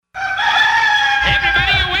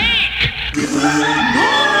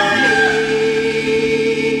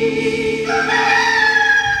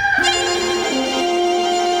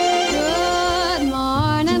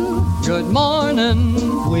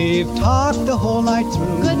whole night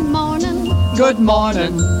through. Good morning. Good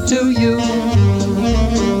morning to you.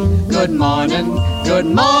 Good morning, good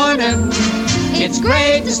morning. It's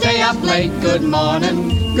great to stay up late. Good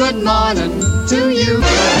morning to you.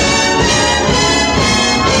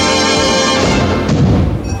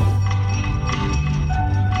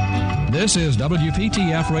 This is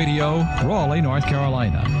WPTF Radio, Raleigh, North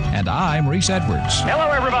Carolina, and I'm Reese Edwards.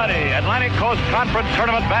 Hello, everybody. Atlantic Coast Conference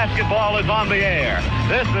Tournament basketball is on the air.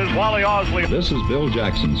 This is Wally Osley. This is Bill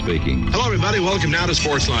Jackson speaking. Hello, everybody. Welcome now to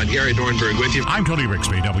Sportsline. Gary Dornberg with you. I'm Tony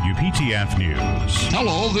Rixby, WPTF News.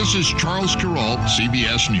 Hello, this is Charles Kuralt,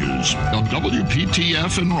 CBS News, of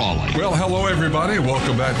WPTF in Raleigh. Well, hello, everybody.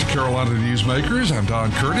 Welcome back to Carolina Newsmakers. I'm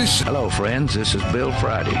Don Curtis. Hello, friends. This is Bill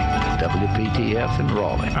Friday, WPTF in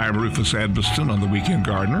Raleigh. I'm Rufus Adbiston on the Weekend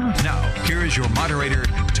Gardener. Now, here is your moderator,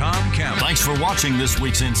 Tom Campbell. Thanks for watching this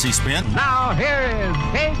week's NC Spin. Now, here is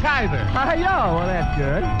Kay Kaiser. Well, that's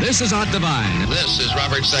good. This is Art Divine. This is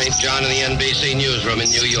Robert St. John in the NBC Newsroom in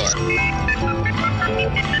New York.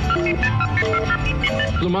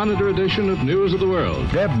 The Monitor edition of News of the World.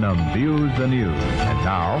 Debnam views the news. And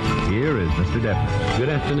now, here is Mr. Debnam. Good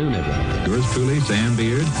afternoon, everyone. Yours truly, Sam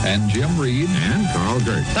Beard, and Jim Reed, and Carl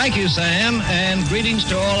Gert. Thank you, Sam, and greetings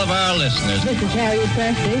to all of our listeners. This is Harriet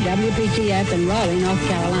Presley, WPTF in Raleigh, North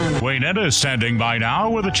Carolina. Wayne Etta is standing by now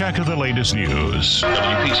with a check of the latest news.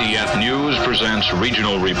 WPTF News presents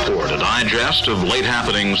Regional Report, a digest of late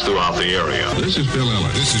happenings throughout the area. This is Bill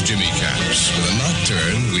Ellis. This is Jimmy Caps. With a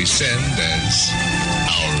nocturne we send as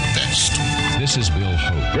our best. This is Bill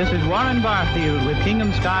Hope. This is Warren Barfield with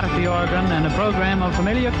Kingham Scott at the organ and a program of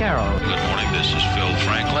familiar carols. Good morning, this is Phil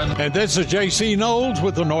Franklin. And this is J.C. Knowles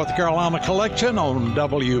with the North Carolina Collection on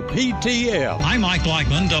WPTF. I'm Mike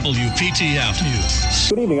Blackman, WPTF News.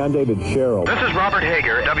 Good evening, I'm David Sherrill. This is Robert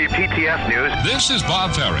Hager, WPTF News. This is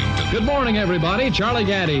Bob Farrington. Good morning, everybody. Charlie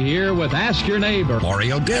Gaddy here with Ask Your Neighbor.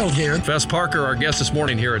 Laurie O'Dell here. Fess Parker, our guest this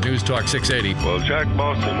morning here at News Talk 680. Well, Jack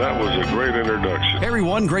Boston, that was a great introduction. Hey,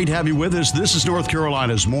 everyone, great to have you with us. This is North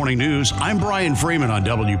Carolina's Morning News. I'm Brian Freeman on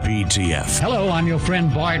WPTF. Hello, I'm your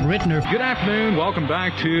friend Boyd Rittner. Good afternoon. Welcome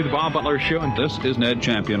back to the Bob Butler Show, and this is Ned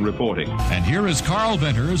Champion reporting. And here is Carl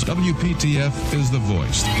Venters. WPTF is the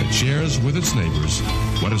voice that shares with its neighbors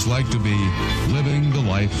what it's like to be living the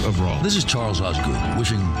life of Raleigh. This is Charles Osgood,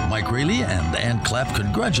 wishing Mike Raley and Ann Clapp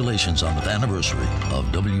congratulations on the anniversary of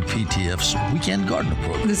WPTF's Weekend Gardener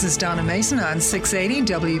program. This is Donna Mason on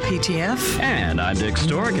 680 WPTF. And I'm Dick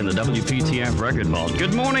Stork in the WPTF Record Vault.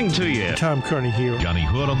 Good morning to you. Tom Kearney here. Johnny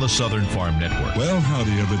Hood on the Southern Farm Network. Well,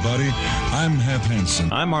 howdy, everybody. I'm Hap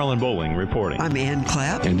Hansen. I'm Marlon Bowling reporting. I'm Ann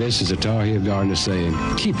Clapp. And this is a Tar Heel Gardener saying,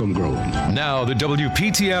 keep them growing. Now, the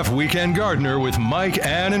WPTF Weekend Gardener with Mike,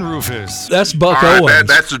 Ann, and Rufus. That's Buck Owens.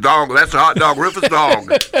 That's the dog. That's the hot dog, Rufus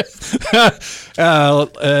dog.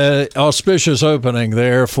 Auspicious opening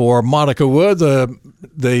there for Monica Wood, the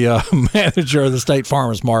manager of the State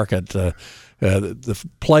Farmers Market. The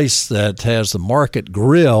place that has the market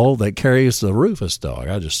grill that carries the Rufus dog.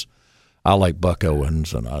 I like Buck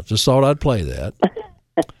Owens, and I just thought I'd play that.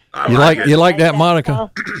 You like that,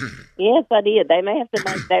 Monica? Yes, I did. They may have to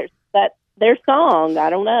make their song.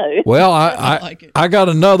 I don't know. Well, I got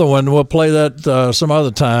another one. We'll play that some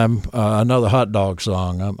other time. Another hot dog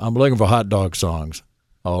song. I'm looking for hot dog songs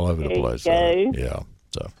all over the place. Yeah.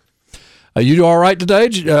 So, you all right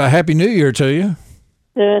today? Happy New Year to you.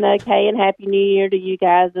 Doing okay, and Happy New Year to you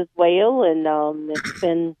guys as well. And it's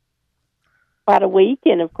been quite a week,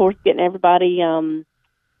 and of course, getting everybody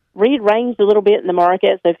rearranged a little bit in the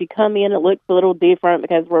market. So if you come in, it looks a little different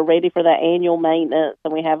because we're ready for that annual maintenance,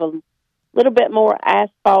 and we have a little bit more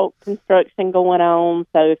asphalt construction going on.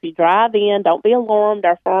 So if you drive in, don't be alarmed.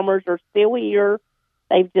 Our farmers are still here.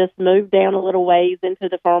 They've just moved down a little ways into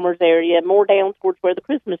the farmers area, more down towards where the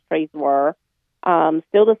Christmas trees were.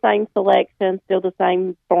 Still the same selection, still the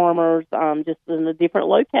same farmers, just in a different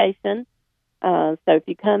location. So if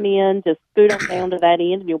you come in, just scoot on down to that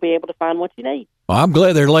end, and you'll be able to find what you need. Well, I'm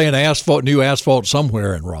glad they're laying new asphalt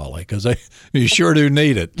somewhere in Raleigh, because you sure do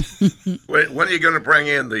need it. When are you going to bring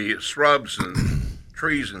in the shrubs and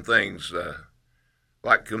trees and things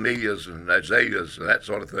like camellias and azaleas and that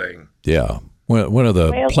sort of thing? Yeah. When are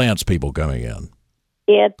the plants people coming in?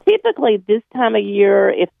 Yeah, typically this time of year,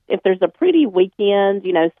 if there's a pretty weekend,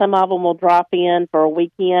 some of them will drop in for a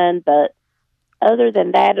weekend, but other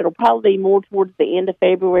than that, it'll probably be more towards the end of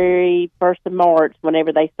February, 1st of March,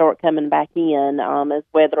 whenever they start coming back in, as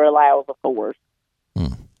weather allows, of course.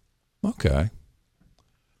 Okay.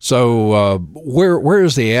 So where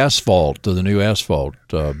is the asphalt, the new asphalt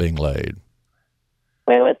being laid?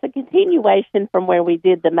 Well, it's a continuation from where we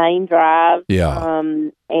did the main drive. Yeah.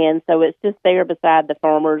 And so it's just there beside the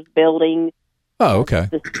farmers building. Oh, okay.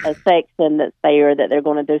 A section that's there that they're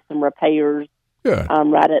going to do some repairs. Good.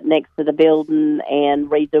 Right up next to the building and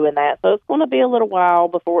redoing that. So it's going to be a little while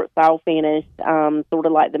before it's all finished. Sort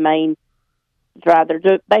of like the main drive.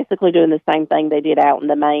 They're basically doing the same thing they did out in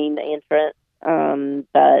the main entrance.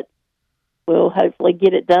 But we'll hopefully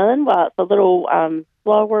get it done. Well, it's a little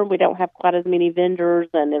slower. We don't have quite as many vendors,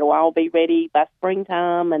 and it'll all be ready by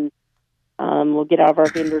springtime, and we'll get all of our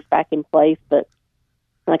vendors back in place. But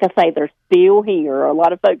like I say, they're still here. A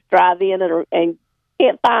lot of folks drive in and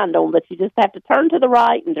can't find them, but you just have to turn to the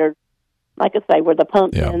right, and they're, like I say, where the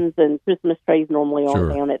pumpkins and Christmas trees normally are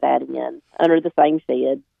down at that end, under the same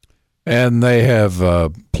shed. And they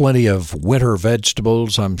have plenty of winter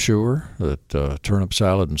vegetables, I'm sure, that turnip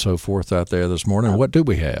salad and so forth out there this morning. What do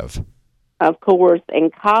we have? Of course,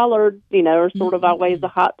 and collards, are sort of always a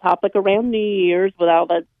hot topic around New Year's with all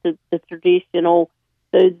the traditional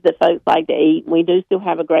foods that folks like to eat. We do still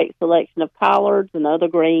have a great selection of collards and other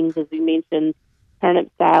greens, as you mentioned,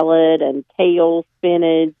 turnip salad and kale,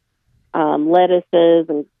 spinach,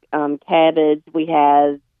 lettuces, and cabbage. We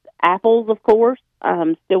have apples, of course,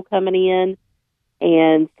 still coming in,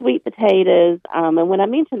 and sweet potatoes. And when I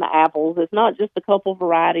mention the apples, it's not just a couple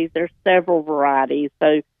varieties. There's several varieties.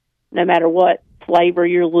 So no matter what flavor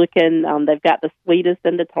you're looking, they've got the sweetest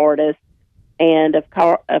and the tartest. And, of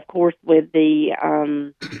course, with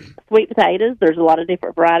the sweet potatoes, there's a lot of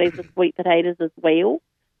different varieties of sweet potatoes as well.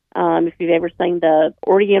 If you've ever seen the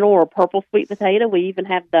Oriental or purple sweet potato, we even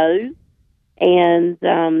have those. And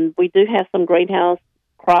we do have some greenhouse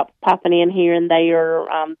crops popping in here and there.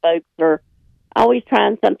 Folks are always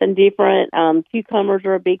trying something different. Cucumbers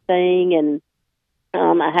are a big thing, and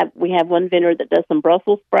we have one vendor that does some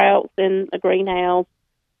Brussels sprouts in a greenhouse.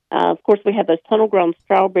 Of course, we have those tunnel-grown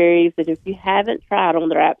strawberries that if you haven't tried them,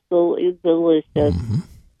 they're absolutely delicious.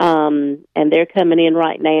 Mm-hmm. And they're coming in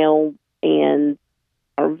right now and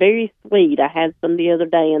are very sweet. I had some the other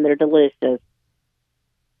day, and they're delicious.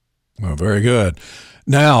 Well, very good.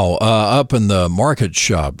 Now, up in the market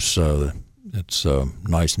shops, it's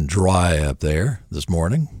nice and dry up there this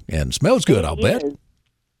morning, and smells good, I'll bet.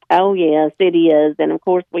 Oh, yes, it is. And, of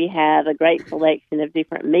course, we have a great selection of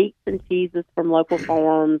different meats and cheeses from local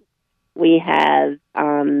farms. We have,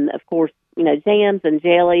 of course, jams and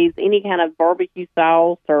jellies, any kind of barbecue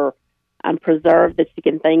sauce or preserve that you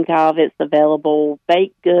can think of. It's available.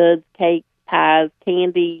 Baked goods, cakes, pies,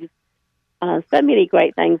 candies, so many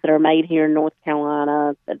great things that are made here in North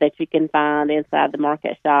Carolina that you can find inside the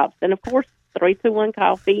market shops. And, of course, 321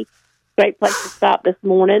 Coffee. Great place to stop this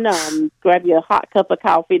morning. Grab you a hot cup of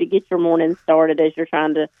coffee to get your morning started as you're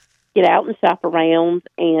trying to get out and shop around.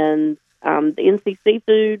 And the NC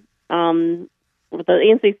Seafood, the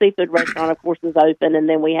NC Seafood restaurant, of course, is open. And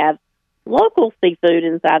then we have local seafood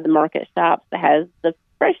inside the market shops that has the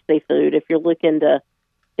fresh seafood if you're looking to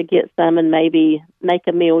get some and maybe make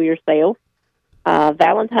a meal yourself.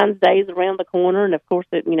 Valentine's Day is around the corner, and of course,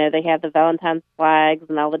 they have the Valentine's flags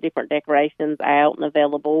and all the different decorations out and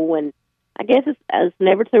available. And I guess it's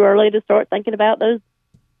never too early to start thinking about those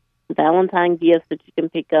Valentine gifts that you can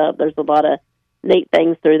pick up. There's a lot of neat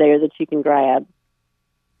things through there that you can grab.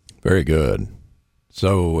 Very good.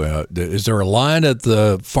 So, is there a line at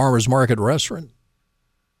the farmers market restaurant?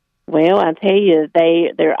 Well, I tell you,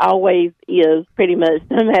 there always is, pretty much,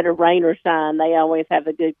 no matter rain or shine. They always have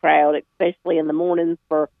a good crowd, especially in the mornings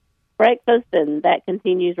for breakfast, and that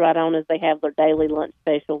continues right on as they have their daily lunch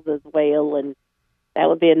specials as well. And that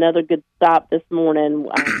would be another good stop this morning,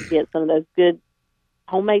 get some of those good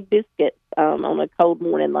homemade biscuits on a cold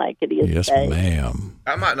morning like it is yes, today. Yes, ma'am.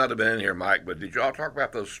 I might not have been in here, Mike, but did y'all talk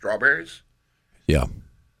about those strawberries? Yeah.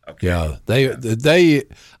 Okay. Yeah,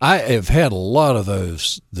 I have had a lot of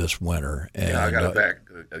those this winter. And, I got it back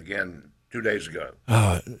again 2 days ago.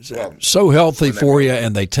 So healthy for you,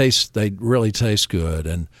 and they really taste good,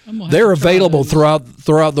 and they're available throughout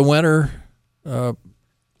the winter.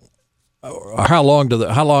 How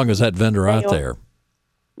long is that vendor out there?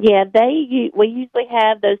 Yeah, we usually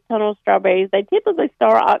have those tunnel strawberries. They typically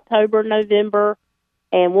start October, November.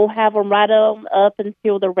 And we'll have them right on up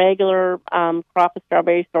until the regular crop of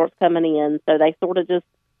strawberries starts coming in. So they sort of just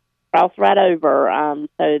cross right over.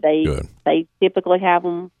 So they typically have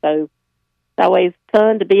them. So it's always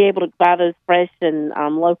fun to be able to buy those fresh and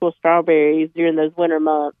local strawberries during those winter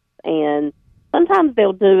months. And sometimes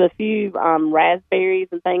they'll do a few raspberries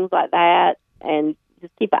and things like that. And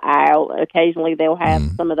just keep an eye out. Occasionally they'll have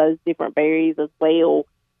some of those different berries as well.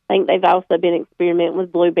 I think they've also been experimenting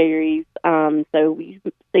with blueberries, so we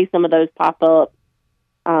see some of those pop up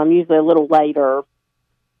usually a little later.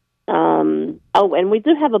 And we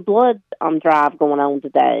do have a blood drive going on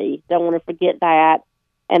today. Don't want to forget that.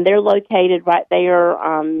 and they're located right there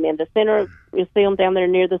in the center. You see them down there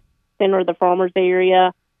near the center of the farmers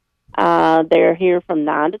area. They're here from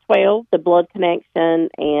 9 to 12, the Blood Connection,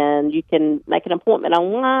 and you can make an appointment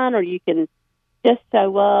online or you can just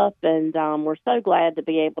show up, and we're so glad to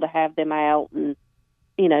be able to have them out, and,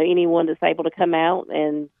 anyone that's able to come out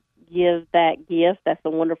and give that gift. That's a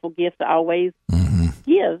wonderful gift to always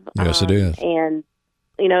give. Yes, it is. And,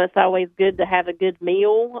 it's always good to have a good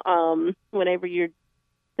meal whenever you're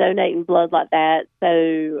donating blood like that.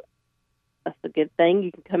 So that's a good thing.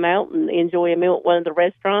 You can come out and enjoy a meal at one of the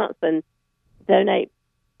restaurants and donate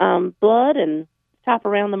blood and shop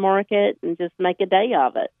around the market and just make a day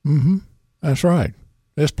of it. Mm-hmm. That's right.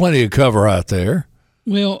 There's plenty of cover out there.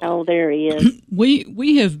 Well, there he is.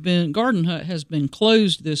 We have been, Garden Hut has been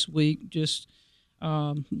closed this week, just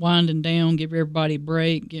winding down, give everybody a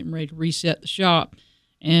break, getting ready to reset the shop.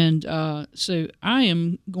 And so I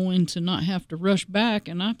am going to not have to rush back,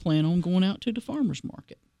 and I plan on going out to the farmer's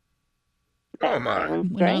market. Oh, my.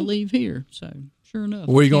 When I leave here. So, sure enough.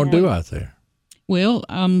 What are you going to do out there? Well,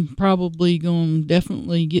 I'm probably going to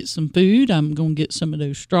definitely get some food. I'm going to get some of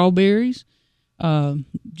those strawberries.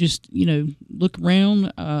 Just, look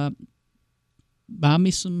around, buy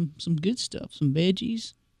me some good stuff, some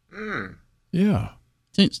veggies. Yeah.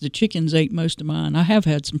 Since the chickens ate most of mine, I have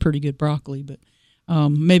had some pretty good broccoli, but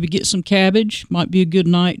maybe get some cabbage. Might be a good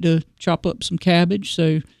night to chop up some cabbage.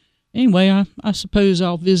 So anyway, I suppose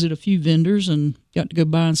I'll visit a few vendors and got to go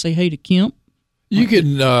by and say hey to Kemp. You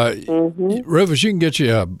can, Rufus, you can get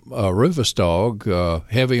you a Rufus dog,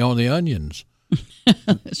 heavy on the onions.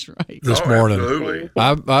 That's right. This morning, absolutely.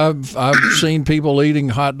 I've seen people eating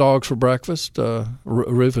hot dogs for breakfast,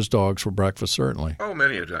 Rufus dogs for breakfast, certainly. Oh,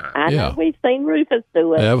 many a time. I know we've seen Rufus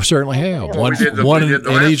do it. Yeah, we certainly have. One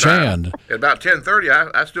in each hand. At about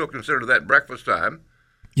 10:30, I still consider that breakfast time.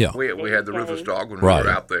 Yeah, we had the Rufus dog when we were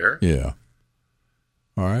out there. Yeah.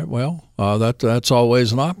 All right. Well, that's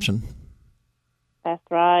always an option. That's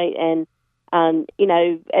right, and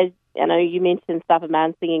as I know you mentioned stopping by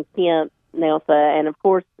and seeing Kemp, Nelsa, and of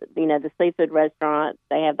course, the seafood restaurant.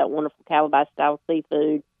 They have that wonderful calabash style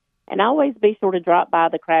seafood, and always be sure to drop by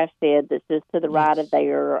the crash shed that's just to the right of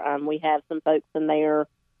there. We have some folks in there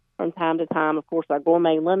from time to time. Of course, our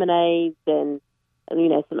gourmet lemonades and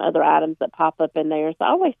some other items that pop up in there. So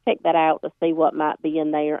always check that out to see what might be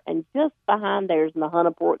in there. And just behind there's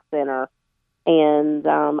Mahana Pork Center. And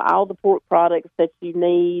all the pork products that you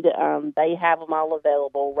need, they have them all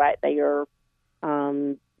available right there.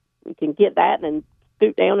 You can get that and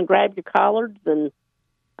scoot down and grab your collards and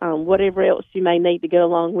whatever else you may need to go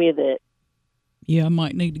along with it. Yeah, I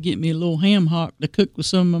might need to get me a little ham hock to cook with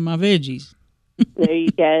some of my veggies. There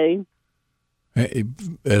you go.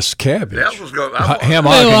 It's cabbage. Ham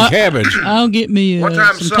hock and cabbage. I'll get me what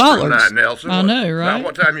time's some supper collards. tonight, Nelson? I know, right? Now,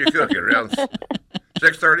 what time are you cooking? Around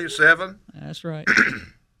 6:30, 7? That's right.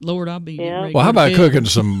 Lord, I'll be ready. Well, how about cooking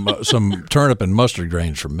some turnip and mustard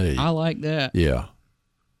grains for me? I like that. Yeah.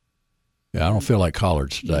 Yeah, I don't feel like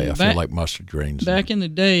collards today. I feel like mustard greens. Back in the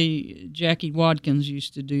day, Jackie Watkins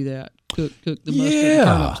used to do that. Cook the mustard and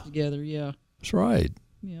turnips together. Yeah. That's right.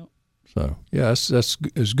 Yeah. So, yeah,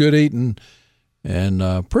 it's good eating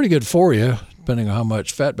and pretty good for you, depending on how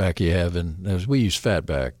much fatback you have. And as we use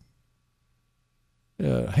fatback.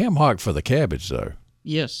 Ham hock for the cabbage, though.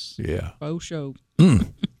 Yes. Yeah. Faux show.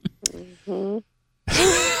 You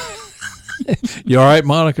all right,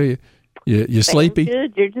 Monica? You sleepy?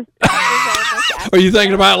 Good. You're just. Are you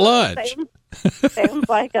thinking about lunch? Sounds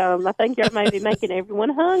like I think you're maybe making everyone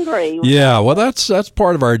hungry. Yeah. Well, that's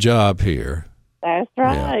part of our job here. That's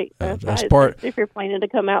right. Yeah, that's right. part. If you're planning to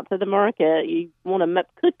come out to the market, you want to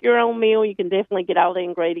cook your own meal. You can definitely get all the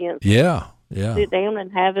ingredients. Yeah. Yeah. Sit down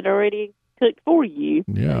and have it already cooked for you.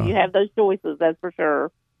 Yeah. So you have those choices. That's for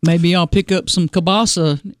sure. Maybe I'll pick up some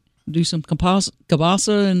kielbasa, do some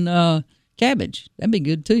kielbasa and cabbage. That'd be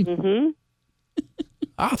good too. Mm-hmm.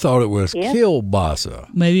 I thought it was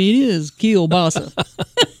kielbasa. Maybe it is kielbasa.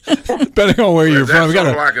 Depending on where you're from. Is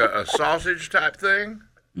that like a sausage type thing?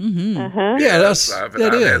 Mm-hmm. Uh-huh. Yeah, that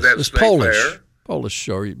is. It's Polish. There. Polish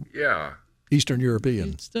or Eastern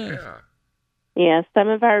European. Good stuff. Yeah. Yeah, some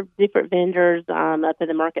of our different vendors up in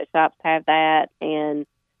the market shops have that. And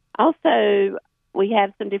also, we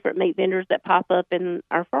have some different meat vendors that pop up in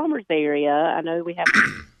our farmers area. I know we have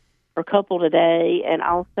a couple today. And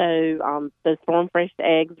also, those farm fresh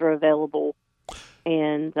eggs are available.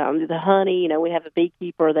 And the honey, we have a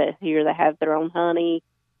beekeeper that's here that has their own honey,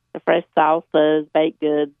 the fresh salsas, baked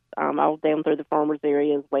goods, all down through the farmers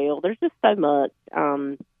area as well. There's just so much.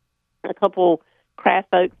 A couple craft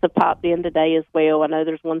folks have popped in today as well. I know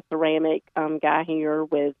there's one ceramic guy here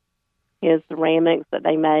with his ceramics that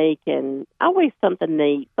they make, and always something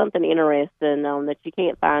neat, something interesting that you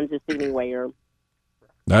can't find just anywhere.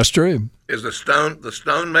 That's true. Is the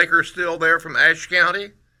stone maker still there from Ashe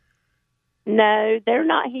County? No, they're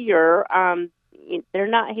not here. They're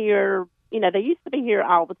not here. They used to be here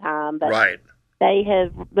all the time, but right. They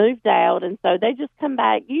have moved out, and so they just come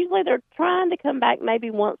back. Usually they're trying to come back maybe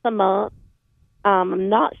once a month. I'm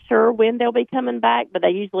not sure when they'll be coming back, but they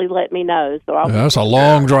usually let me know. So that's a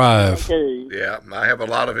long drive. Yeah, I have a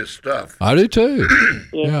lot of his stuff. I do too.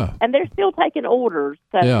 Yeah. And they're still taking orders.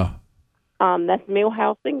 So, yeah. That's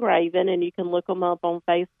Millhouse Engraving, and you can look them up on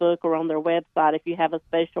Facebook or on their website. If you have a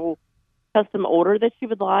special custom order that you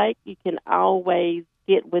would like, you can always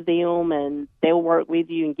get with them, and they'll work with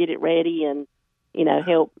you and get it ready and,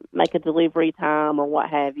 help make a delivery time or what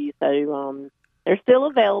have you. So they're still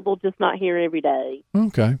available, just not here every day.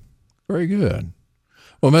 Okay. Very good.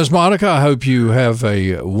 Well, Ms. Monica, I hope you have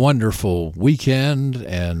a wonderful weekend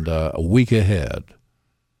and a week ahead.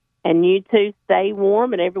 And you too, stay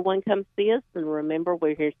warm, and everyone come see us. And remember,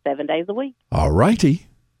 we're here 7 days a week. All righty.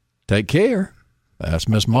 Take care. That's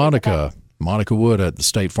Miss Monica. Monica Wood at the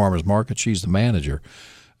State Farmers Market. She's the manager.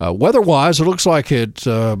 Weather-wise, it looks like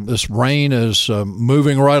this rain is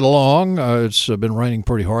moving right along. It's been raining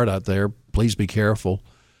pretty hard out there. Please be careful.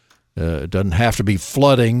 It doesn't have to be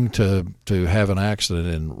flooding to have an accident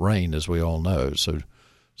in rain, as we all know.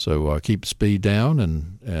 So keep the speed down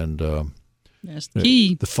and that's the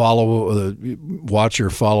key. Watch your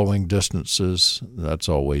following distances. That's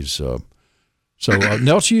always so.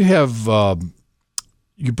 Nelsa,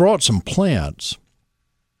 you brought some plants.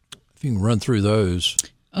 If you can run through those.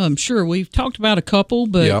 Sure. We've talked about a couple,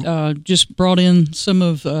 but just brought in some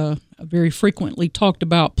of a very frequently talked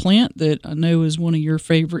about plant that I know is one of your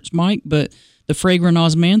favorites, Mike, but the fragrant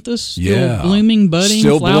osmanthus, still blooming, budding,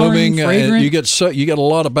 still flowering, blooming, fragrant. And you get a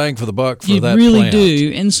lot of bang for the buck for that really plant.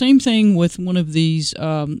 do. And same thing with one of these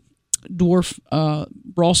dwarf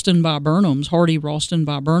Ralston viburnums, hardy Ralston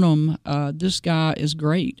viburnum. This guy is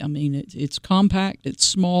great. I mean, it's compact, it's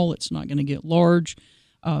small, it's not going to get large.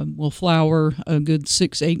 Will flower a good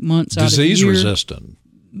 6-8 months out of the year. Disease resistant.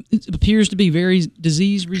 It appears to be very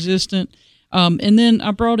disease resistant. And then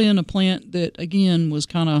I brought in a plant that, again, was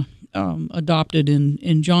kind of adopted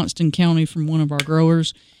in Johnston County from one of our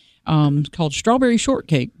growers called strawberry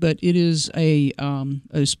shortcake. But it is a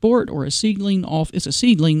sport or a seedling off. It's a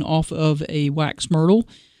seedling off of a wax myrtle.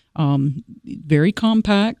 Very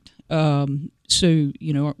compact. So,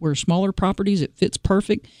 where smaller properties, it fits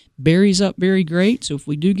perfect. Berries up very great. So if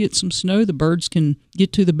we do get some snow, the birds can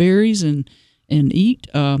get to the berries and eat.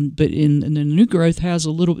 And then the new growth has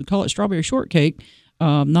a little, we call it strawberry shortcake,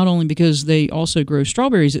 not only because they also grow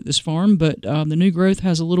strawberries at this farm, but the new growth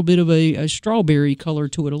has a little bit of a strawberry color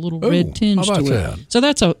to it, a little red tinge to it. So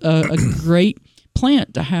that's a great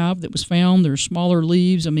plant to have that was found. There's smaller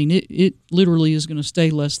leaves. I mean, it literally is going to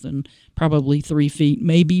stay less than probably 3 feet,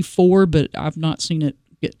 maybe 4, but I've not seen it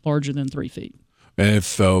get larger than 3 feet. And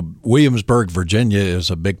if Williamsburg, Virginia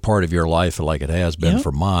is a big part of your life, like it has been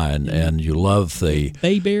for mine, and you love the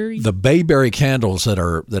bayberry candles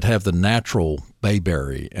that have the natural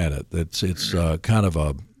bayberry in it. It's kind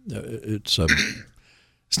of it's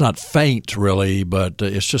not faint really, but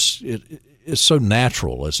it's just it's so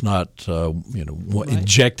natural. It's not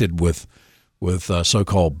injected with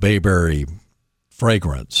so-called bayberry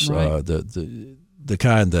fragrance. Right. The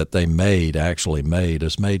kind that they actually made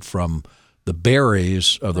is made from the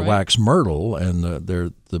berries of the wax myrtle, and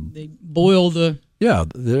they boil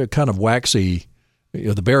they're kind of waxy.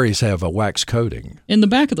 The berries have a wax coating. And the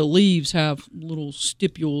back of the leaves have little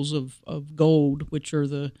stipules of gold, which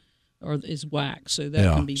is wax. So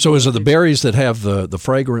that can be. So is it the berries that have the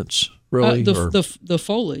fragrance really? The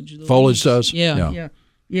foliage. The foliage leaves. does.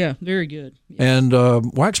 Yeah, very good. Yeah. And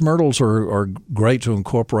wax myrtles are great to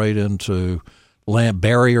incorporate into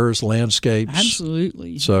barriers, landscapes.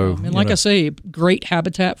 Absolutely. So, and like I say, great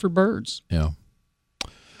habitat for birds. Yeah.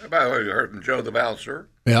 By the way, you heard from Joe the bouncer.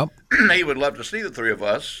 Yeah. He would love to see the three of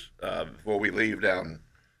us before we leave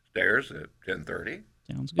downstairs at 10:30.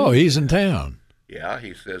 Sounds good. Oh, he's in town. Yeah,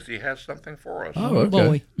 he says he has something for us. Oh, okay.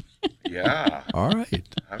 Boy. Yeah. All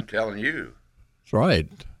right. I'm telling you. That's right.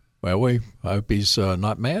 Well, I hope he's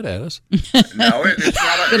not mad at us. No, it's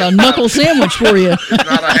not a knuckle sandwich for you. It's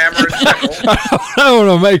not a hammer and sickle. I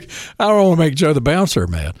don't want to make Joe the bouncer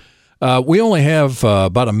mad. We only have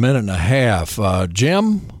about a minute and a half.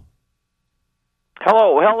 Jim?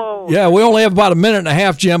 Hello. Yeah, we only have about a minute and a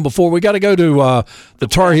half, Jim, before we got to go to the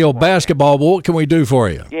Tar Heel basketball. What can we do for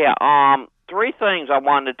you? Yeah, three things I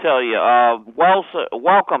wanted to tell you.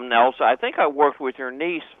 Welcome, Nelsa. I think I worked with your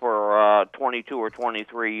niece for 22 or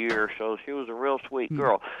 23 years, so she was a real sweet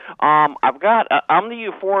girl. I'm the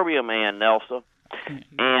Euphorbia man, Nelsa.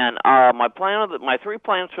 And my 3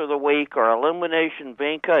 plants for the week are Illumination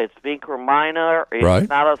Vinca. It's Vinca minor. It's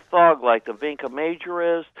not a thug like the Vinca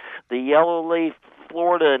major is. The yellow leaf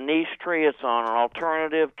Florida anise tree. It's on an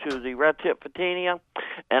alternative to the red tip Photinia,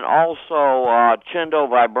 and also Chindo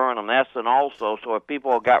viburnum. That's an also. So if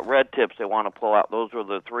people have got red tips they want to pull out, those are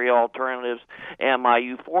the 3 alternatives. And my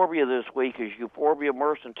euphorbia this week is Euphorbia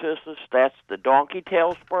mercentissus. That's the donkey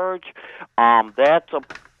tail spurge. That's a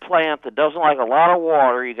plant that doesn't like a lot of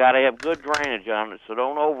water. You got to have good drainage on it, so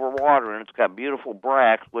don't overwater. And it's got beautiful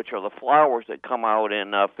bracts, which are the flowers that come out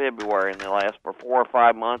in February, and they last for 4 or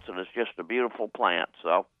 5 months, and it's just a beautiful plant.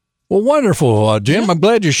 So. Well, wonderful, Jim. I'm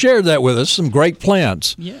glad you shared that with us. Some great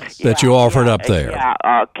plants that you offered up there.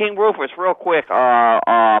 Yeah, King Rufus, real quick.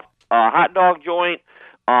 Hot dog joint.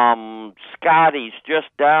 Scotty's just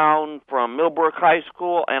down from Millbrook High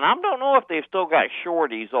School, and I don't know if they've still got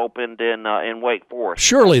Shorty's opened in Wake Forest.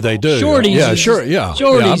 Surely they do. Shorty's, yeah, sure, yeah.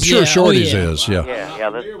 Shorty's, I'm sure Shorty's is. Yeah,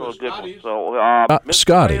 that's a little good one. So,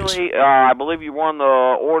 Scotty's. Bailey, I believe you won the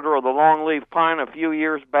Order of the Longleaf Pine a few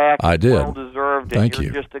years back. I did. Well deserved. Thank you.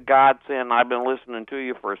 You're just a godsend. I've been listening to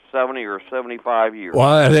you for 70 or 75 years.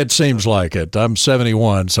 Well, it seems like it. I'm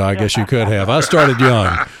 71, so I guess you could have. I started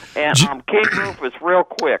young. And King Rufus, real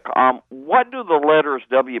quick. What do the letters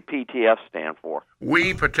WPTF stand for?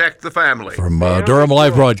 We Protect the Family. From Durham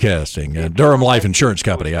Life Broadcasting, Durham Life Insurance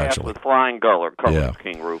Company, actually. With flying colors,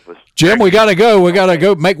 King Rufus. Jim, we got to go. We got to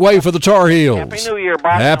go make way for the Tar Heels. Happy New Year.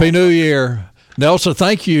 Bye. Happy New Year. Nelsa,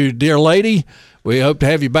 thank you, dear lady. We hope to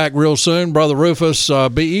have you back real soon. Brother Rufus,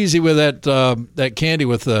 be easy with that candy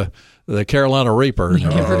with the Carolina Reaper. You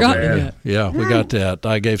forgot that. Yeah, we got that.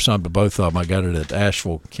 I gave some to both of them. I got it at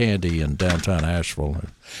Asheville Candy in downtown Asheville.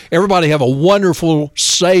 Everybody have a wonderful,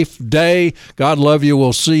 safe day. God love you.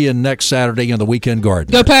 We'll see you next Saturday in the Weekend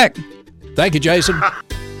Garden. Go Pack. Thank you, Jason.